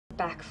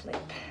backflip,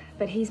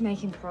 but he's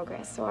making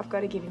progress, so I've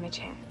got to give him a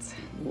chance.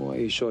 Well, are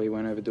you sure you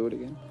won't overdo it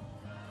again?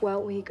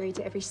 Well, we agreed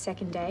to every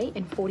second day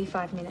and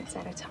 45 minutes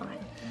at a time.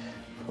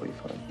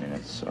 45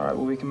 minutes. All right,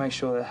 well, we can make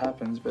sure that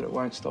happens, but it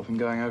won't stop him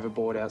going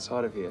overboard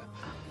outside of here.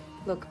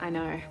 Look, I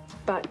know,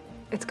 but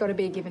it's got to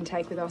be a give and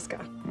take with Oscar.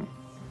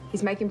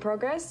 He's making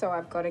progress, so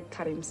I've got to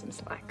cut him some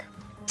slack.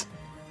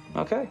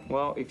 Okay,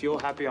 well, if you're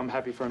happy, I'm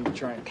happy for him to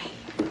train. Okay.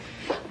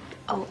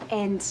 Oh,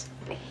 and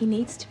he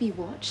needs to be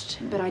watched,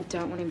 but I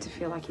don't want him to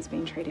feel like he's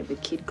being treated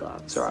with kid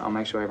gloves. It's all right, I'll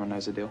make sure everyone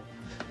knows the deal.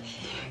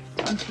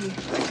 Thank you.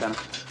 Thanks, Anna.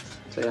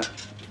 See ya.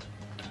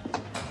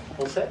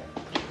 All set?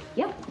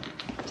 Yep.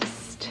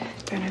 Just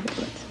don't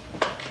overdo it.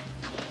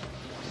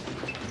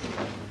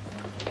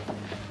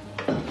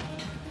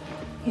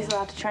 He's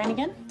allowed to train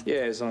again? Yeah,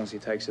 as long as he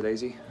takes it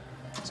easy.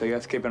 So you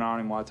have to keep an eye on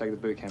him while I take the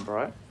boot camp, all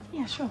right?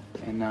 Yeah, sure.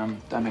 And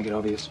don't make it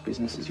obvious.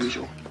 Business as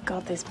usual.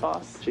 Got this,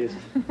 boss. Cheers.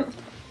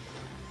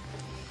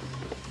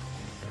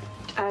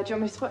 Do you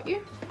want me to spot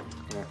you?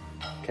 Yeah.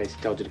 Casey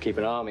told you to keep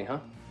an eye on me, huh?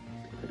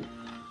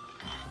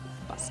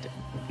 Busted.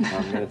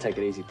 I'm gonna take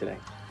it easy today.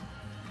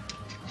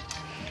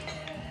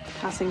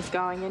 How's things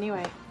going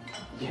anyway?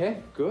 Yeah,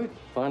 good.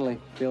 Finally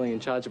feeling in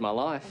charge of my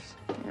life.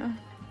 Yeah.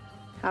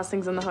 How's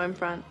things on the home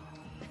front?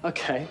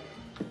 Okay.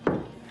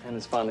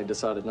 Hannah's finally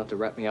decided not to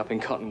wrap me up in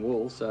cotton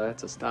wool, so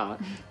that's a start.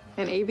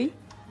 And Evie?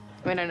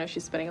 I mean, I know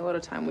she's spending a lot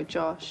of time with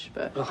Josh,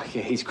 but... Oh,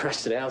 yeah, he's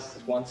crashed at ours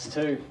once,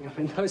 too. I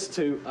mean, those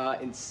two are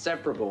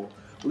inseparable,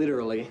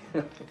 literally.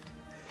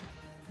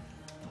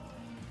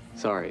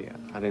 Sorry,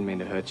 I didn't mean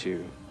to hurt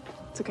you.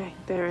 It's okay.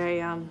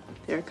 They're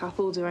a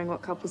couple doing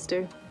what couples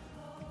do.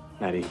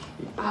 Maddy.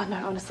 Oh, no,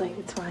 honestly,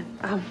 it's fine.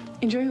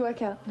 Enjoy your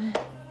workout.